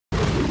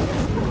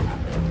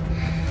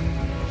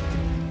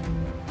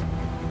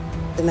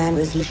the man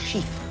was Le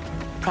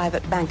Chiffre,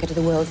 private banker to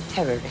the world's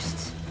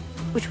terrorists,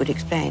 which would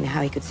explain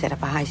how he could set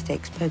up a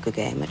high-stakes poker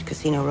game at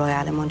Casino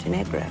Royale in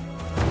Montenegro.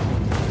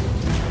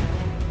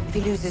 If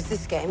he loses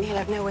this game, he'll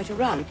have nowhere to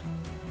run.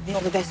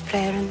 You're the best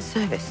player in the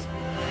service.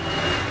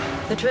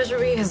 The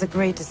Treasury has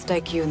agreed to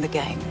stake you in the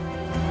game.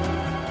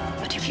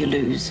 But if you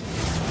lose,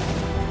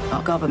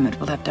 our government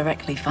will have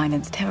directly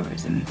financed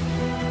terrorism.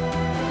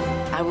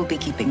 I will be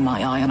keeping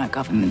my eye on our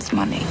government's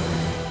money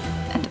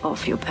and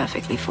off your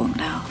perfectly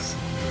formed house.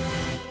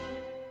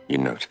 You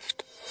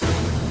noticed.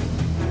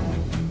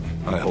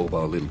 I hope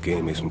our little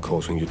game isn't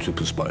causing you to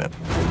perspire.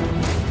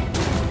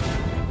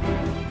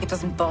 It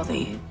doesn't bother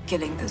you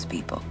killing those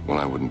people. Well,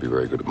 I wouldn't be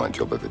very good at my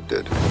job if it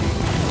did.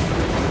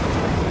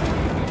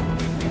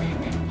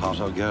 How's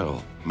our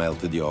girl?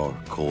 Melted your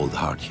cold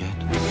heart yet?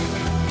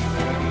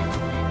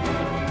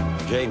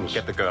 James,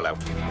 Get the girl out.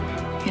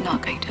 You're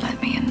not going to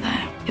let me in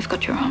there. You've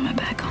got your armor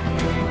back on.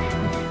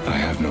 I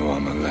have no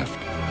armor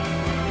left.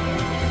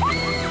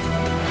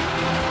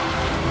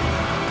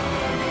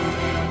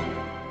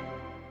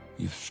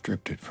 You've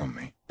stripped it from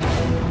me.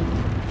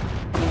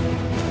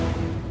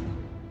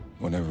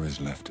 Whatever is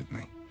left of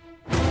me.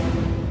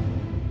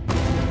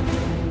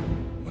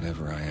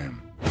 Whatever I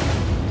am.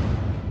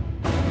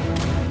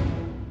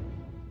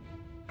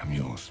 I'm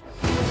yours.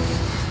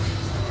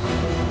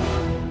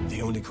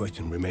 The only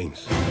question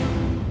remains.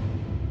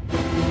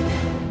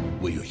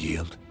 Will you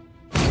yield?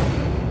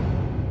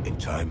 In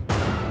time?